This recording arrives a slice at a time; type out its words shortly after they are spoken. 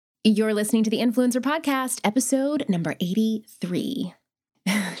You're listening to the Influencer Podcast, episode number 83.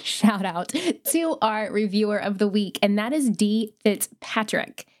 Shout out to our reviewer of the week, and that is D.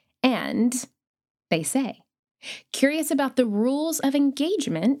 Fitzpatrick. And they say, curious about the rules of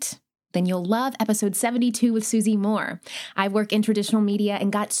engagement? Then you'll love episode 72 with Susie Moore. I work in traditional media and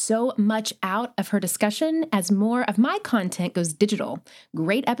got so much out of her discussion as more of my content goes digital.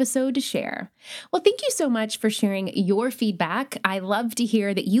 Great episode to share. Well, thank you so much for sharing your feedback. I love to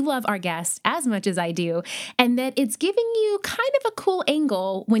hear that you love our guests as much as I do, and that it's giving you kind of a cool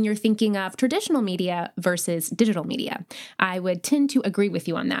angle when you're thinking of traditional media versus digital media. I would tend to agree with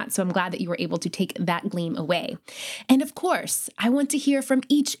you on that, so I'm glad that you were able to take that gleam away. And of course, I want to hear from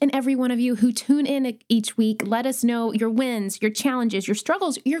each and every one of you who tune in each week. Let us know your wins, your challenges, your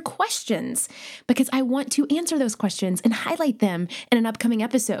struggles, your questions, because I want to answer those questions and highlight them in an upcoming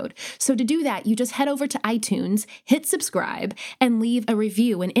episode. So to do that, you just head over to iTunes, hit subscribe, and leave a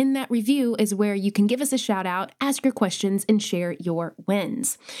review. And in that review is where you can give us a shout out, ask your questions, and share your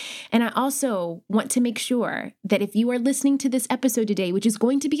wins. And I also want to make sure that if you are listening to this episode today, which is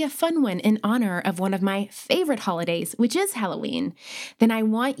going to be a fun one in honor of one of my favorite holidays, which is Halloween, then I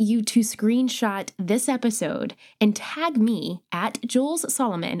want you to screenshot this episode and tag me at Jules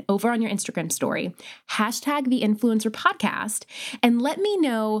Solomon over on your Instagram story, hashtag the Influencer Podcast, and let me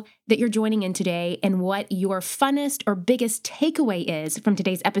know that you're joining in today and what your funnest or biggest takeaway is from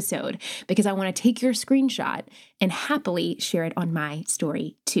today's episode, because I want to take your screenshot and happily share it on my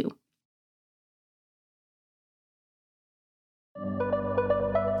story too.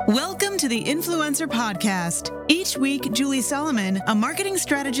 Welcome to the Influencer Podcast. Each week, Julie Solomon, a marketing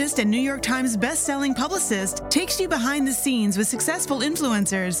strategist and New York Times best-selling publicist, takes you behind the scenes with successful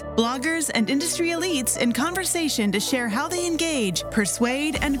influencers, bloggers, and industry elites in conversation to share how they engage,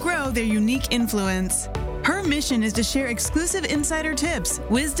 persuade, and grow their unique influence. Her mission is to share exclusive insider tips,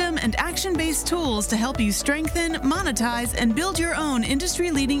 wisdom, and action-based tools to help you strengthen, monetize, and build your own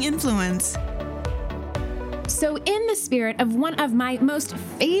industry-leading influence. So in the spirit of one of my most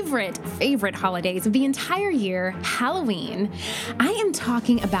favorite holidays of the entire year, Halloween, I am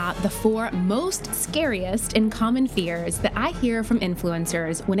talking about the 4 most scariest and common fears that I hear from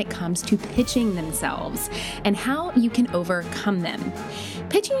influencers when it comes to pitching themselves and how you can overcome them.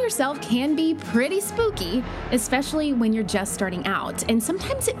 Pitching yourself can be pretty spooky, especially when you're just starting out. And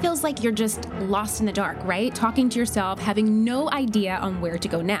sometimes it feels like you're just lost in the dark, right? Talking to yourself, having no idea on where to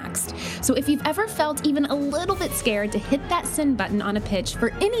go next. So if you've ever felt even a little bit scared to hit that send button on a pitch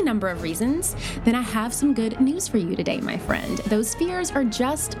for any number of reasons, then I have some good news for you today, my friend. Those fears are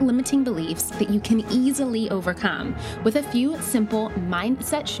just limiting beliefs that you can easily overcome with a few simple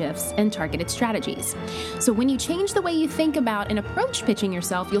mindset shifts and targeted strategies. So when you change the way you think about and approach pitching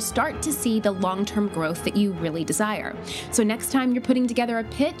yourself, you'll start to see the long-term growth that you really desire. So next time you're putting together a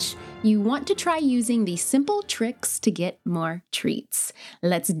pitch, you want to try using these simple tricks to get more treats.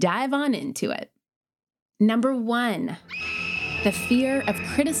 Let's dive on into it. Number 1, the fear of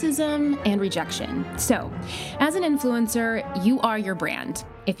criticism and rejection. So, as an influencer, you are your brand.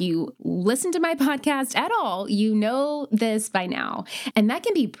 If you listen to my podcast at all, you know this by now. And that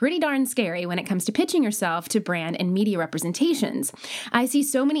can be pretty darn scary when it comes to pitching yourself to brand and media representations. I see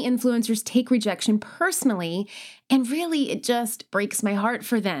so many influencers take rejection personally, and really it just breaks my heart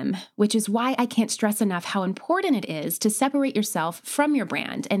for them, which is why I can't stress enough how important it is to separate yourself from your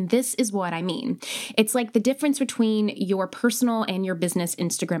brand. And this is what I mean. It's like the difference between your personal and your business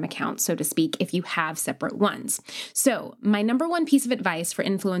Instagram account, so to speak, if you have separate ones. So my number 1 piece of advice for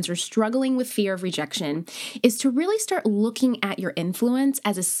influencers struggling with fear of rejection is to really start looking at your influence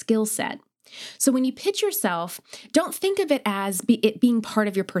as a skill set. So when you pitch yourself, don't think of it as it being part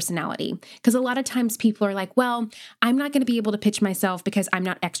of your personality. Because a lot of times people are like, well, I'm not going to be able to pitch myself because I'm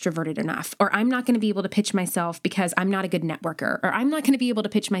not extroverted enough, or I'm not going to be able to pitch myself because I'm not a good networker, or I'm not going to be able to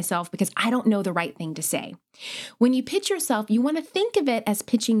pitch myself because I don't know the right thing to say. When you pitch yourself, you want to think of it as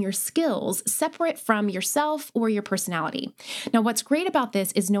pitching your skills separate from yourself or your personality. Now, what's great about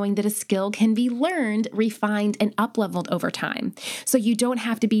this is knowing that a skill can be learned, refined, and up-leveled over time. So you don't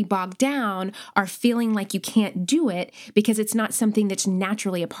have to be bogged down or feeling like you can't do it because it's not something that's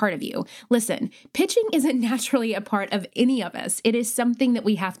naturally a part of you. Listen, pitching isn't naturally a part of any of us. It is something that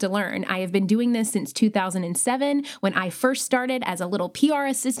we have to learn. I have been doing this since 2007. When I first started as a little PR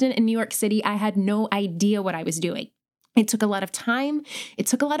assistant in New York City, I had no idea what I was doing. It took a lot of time, it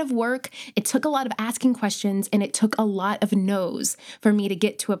took a lot of work, it took a lot of asking questions, and it took a lot of no's for me to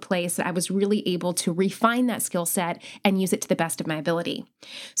get to a place that I was really able to refine that skill set and use it to the best of my ability.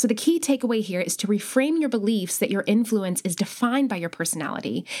 So the key takeaway here is to reframe your beliefs that your influence is defined by your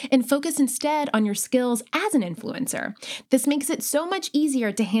personality and focus instead on your skills as an influencer. This makes it so much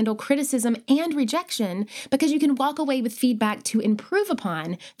easier to handle criticism and rejection because you can walk away with feedback to improve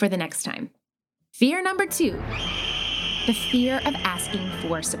upon for the next time. Fear number 2. The fear of asking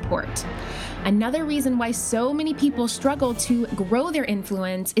for support. Another reason why so many people struggle to grow their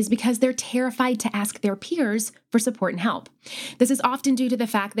influence is because they're terrified to ask their peers for support and help. This is often due to the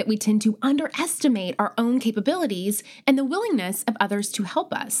fact that we tend to underestimate our own capabilities and the willingness of others to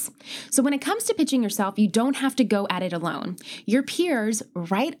help us. So when it comes to pitching yourself, you don't have to go at it alone. Your peers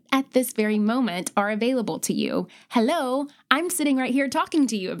right at this very moment are available to you. Hello, I'm sitting right here talking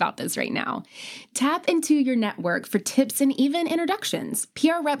to you about this right now. Tap into your network for tips and even introductions.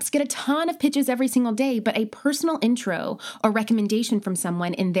 PR reps get a ton of pitches every single day, but a personal intro or recommendation from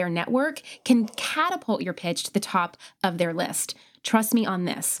someone in their network can catapult your pitch to the top of their list. Trust me on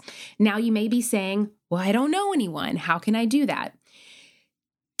this. Now you may be saying, well, I don't know anyone. How can I do that?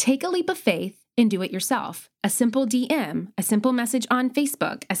 Take a leap of faith and do it yourself. A simple DM, a simple message on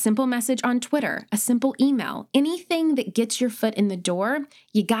Facebook, a simple message on Twitter, a simple email, anything that gets your foot in the door,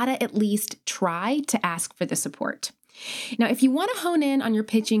 you gotta at least try to ask for the support. Now, if you want to hone in on your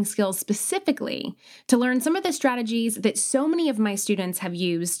pitching skills specifically to learn some of the strategies that so many of my students have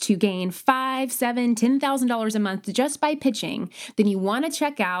used to gain $5,000, $7,000, $10,000 a month just by pitching, then you want to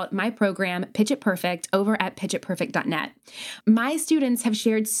check out my program, Pitch It Perfect, over at pitchitperfect.net. My students have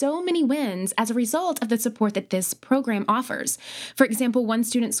shared so many wins as a result of the support that this program offers. For example, one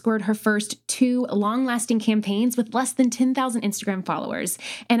student scored her first 2 long-lasting campaigns with less than 10,000 Instagram followers,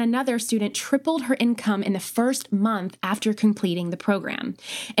 and another student tripled her income in the first month after completing the program.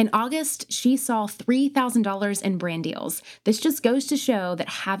 In August, she saw $3,000 in brand deals. This just goes to show that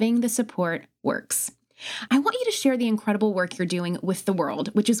having the support works. I want you to share the incredible work you're doing with the world,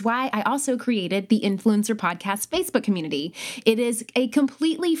 which is why I also created the Influencer Podcast Facebook community. It is a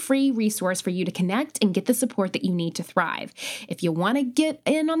completely free resource for you to connect and get the support that you need to thrive. If you want to get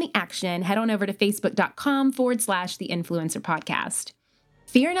in on the action, head on over to facebook.com/the Influencer Podcast.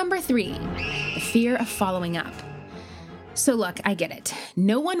 Fear number 3, the fear of following up. So look, I get it.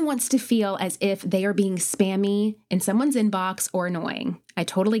 No one wants to feel as if they are being spammy in someone's inbox or annoying. I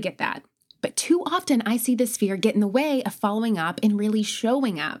totally get that. But too often I see this fear get in the way of following up and really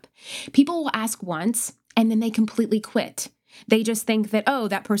showing up. People will ask once and then they completely quit. They just think that, oh,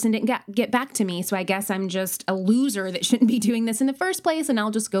 that person didn't get back to me, so I guess I'm just a loser that shouldn't be doing this in the first place, and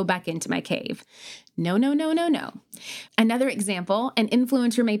I'll just go back into my cave. No, no, no, no, no. Another example, an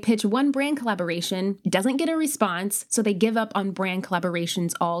influencer may pitch one brand collaboration, doesn't get a response, so they give up on brand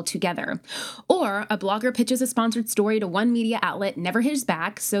collaborations altogether. Or a blogger pitches a sponsored story to one media outlet, never hears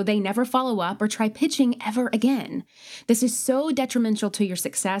back, so they never follow up or try pitching ever again. This is so detrimental to your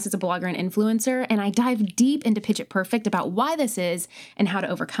success as a blogger and influencer, and I dive deep into Pitch It Perfect about why this is and how to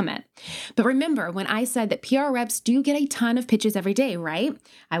overcome it. But remember, when I said that PR reps do get a ton of pitches every day, right?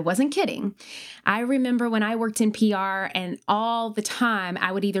 I wasn't kidding. I remember when I worked in PR and all the time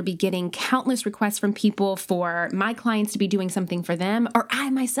I would either be getting countless requests from people for my clients to be doing something for them, or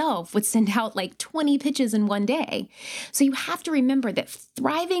I myself would send out like 20 pitches in one day. So you have to remember that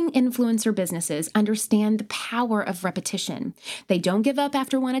thriving influencer businesses understand the power of repetition. They don't give up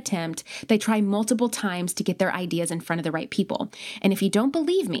after one attempt. They try multiple times to get their ideas in front of the right people. And if you don't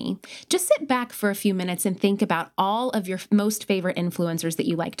believe me, just sit back for a few minutes and think about all of your most favorite influencers that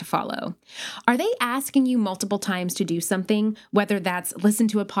you like to follow. Are they asking you multiple times to do something, whether that's listen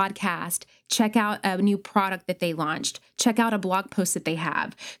to a podcast, check out a new product that they launched, check out a blog post that they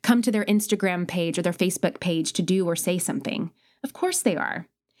have, come to their Instagram page or their Facebook page to do or say something? Of course they are.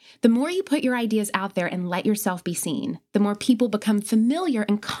 The more you put your ideas out there and let yourself be seen, the more people become familiar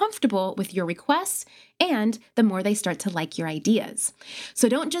and comfortable with your requests, and the more they start to like your ideas. So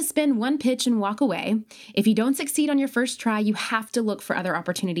don't just spend one pitch and walk away. If you don't succeed on your first try, you have to look for other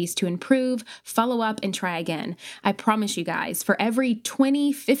opportunities to improve, follow up, and try again. I promise you guys, for every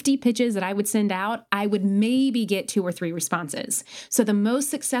 20, 50 pitches that I would send out, I would maybe get 2 or 3 responses. So the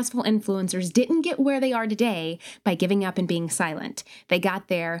most successful influencers didn't get where they are today by giving up and being silent. They got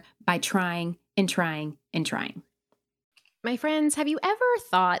there by trying and trying and trying. My friends, have you ever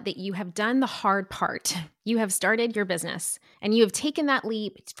thought that you have done the hard part? You have started your business and you have taken that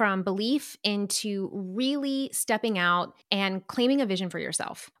leap from belief into really stepping out and claiming a vision for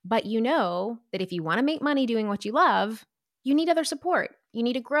yourself. But you know that if you want to make money doing what you love, you need other support. You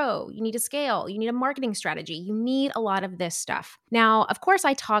need to grow. You need to scale. You need a marketing strategy. You need a lot of this stuff. Now, of course,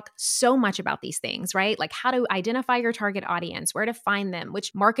 I talk so much about these things, right? Like how to identify your target audience, where to find them,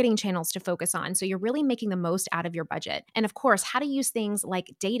 which marketing channels to focus on, so you're really making the most out of your budget. And of course, how to use things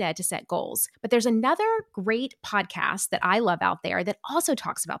like data to set goals. But there's another great podcast that I love out there that also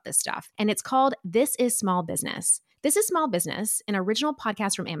talks about this stuff, and it's called This is Small Business. This is Small Business, an original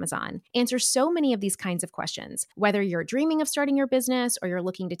podcast from Amazon, answers so many of these kinds of questions. Whether you're dreaming of starting your business or you're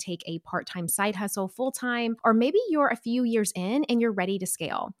looking to take a part-time side hustle full-time, or maybe you're a few years in and you're ready to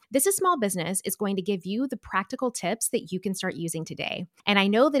scale. This is Small Business is going to give you the practical tips that you can start using today. And I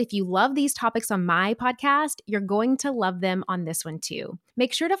know that if you love these topics on my podcast, you're going to love them on this one too.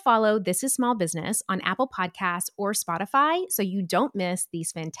 Make sure to follow This is Small Business on Apple Podcasts or Spotify so you don't miss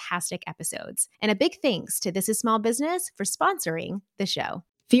these fantastic episodes. And a big thanks to This is Small Business for sponsoring the show.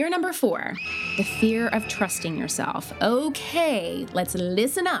 Fear number 4, the fear of trusting yourself. Okay, let's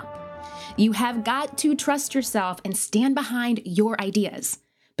listen up. You have got to trust yourself and stand behind your ideas,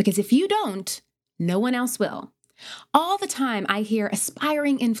 because if you don't, no one else will. All the time I hear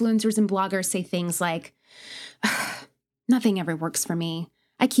aspiring influencers and bloggers say things like, nothing ever works for me.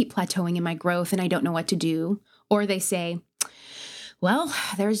 I keep plateauing in my growth and I don't know what to do. Or they say, well,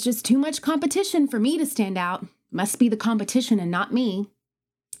 there's just too much competition for me to stand out. Must be the competition and not me.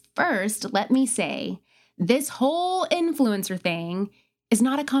 First, let me say, this whole influencer thing is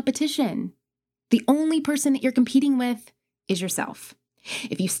not a competition. The only person that you're competing with is yourself.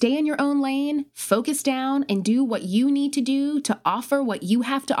 If you stay in your own lane, focus down, and do what you need to do to offer what you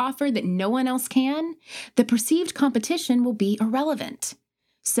have to offer that no one else can, the perceived competition will be irrelevant.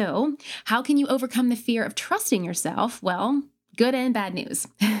 So, how can you overcome the fear of trusting yourself? Well, good and bad news.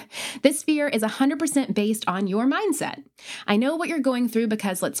 This fear is 100% based on your mindset. I know what you're going through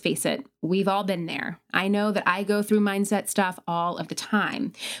because, let's face it, we've all been there. I know that I go through mindset stuff all of the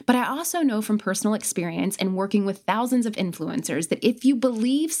time. But I also know from personal experience and working with thousands of influencers that if you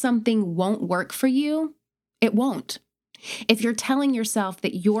believe something won't work for you, it won't. If you're telling yourself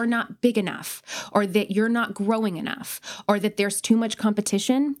that you're not big enough, or that you're not growing enough, or that there's too much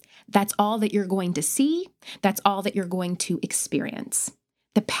competition, that's all that you're going to see. That's all that you're going to experience.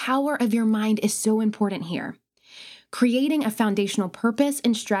 The power of your mind is so important here. Creating a foundational purpose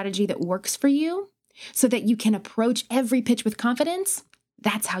and strategy that works for you so that you can approach every pitch with confidence,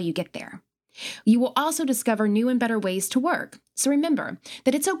 that's how you get there. You will also discover new and better ways to work. So remember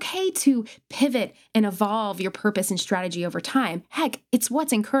that it's okay to pivot and evolve your purpose and strategy over time. Heck, it's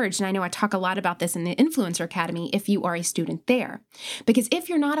what's encouraged. And I know I talk a lot about this in the Influencer Academy if you are a student there. Because if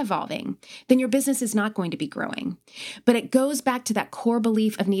you're not evolving, then your business is not going to be growing. But it goes back to that core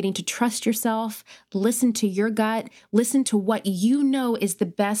belief of needing to trust yourself, listen to your gut, listen to what you know is the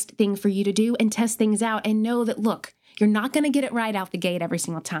best thing for you to do, and test things out and know that, look, you're not going to get it right out the gate every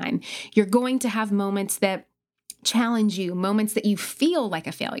single time. You're going to have moments that challenge you, moments that you feel like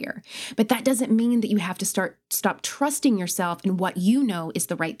a failure. But that doesn't mean that you have to stop trusting yourself and what you know is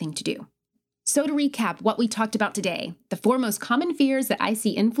the right thing to do. So to recap what we talked about today, the 4 most common fears that I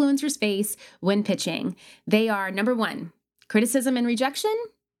see influencers face when pitching, they are: number 1, criticism and rejection.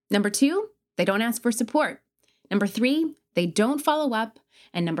 Number 2, they don't ask for support. Number 3, they don't follow up.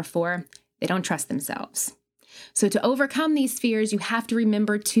 And number 4, they don't trust themselves. So to overcome these fears, you have to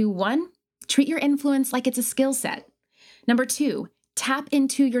remember to 1, treat your influence like it's a skill set. Number 2, tap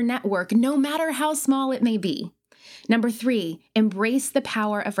into your network, no matter how small it may be. Number 3, embrace the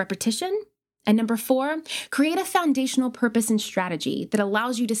power of repetition. And number 4, create a foundational purpose and strategy that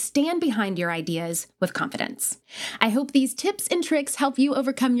allows you to stand behind your ideas with confidence. I hope these tips and tricks help you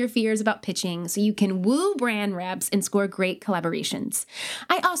overcome your fears about pitching so you can woo brand reps and score great collaborations.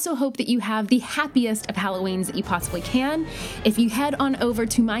 I also hope that you have the happiest of Halloweens that you possibly can. If you head on over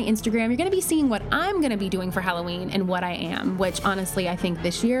to my Instagram, you're going to be seeing what I'm going to be doing for Halloween and what I am, which honestly I think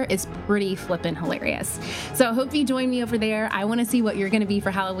this year is pretty flippin' hilarious. So I hope you join me over there. I want to see what you're going to be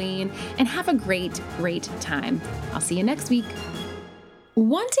for Halloween, and have a great time. I'll see you next week.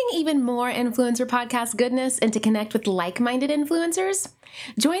 Wanting even more influencer podcast goodness and to connect with like-minded influencers?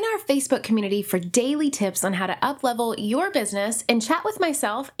 Join our Facebook community for daily tips on how to up-level your business and chat with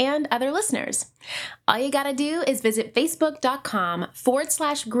myself and other listeners. All you gotta do is visit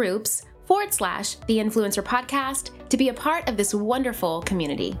facebook.com/groups/The Influencer Podcast to be a part of this wonderful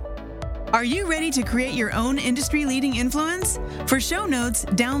community. Are you ready to create your own industry-leading influence? For show notes,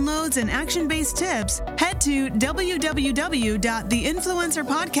 downloads, and action-based tips, head to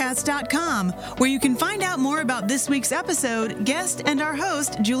www.theinfluencerpodcast.com, where you can find out more about this week's episode, guest, and our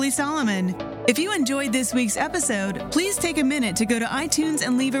host, Julie Solomon. If you enjoyed this week's episode, please take a minute to go to iTunes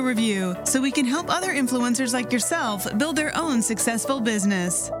and leave a review so we can help other influencers like yourself build their own successful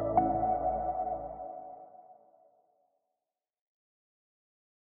business.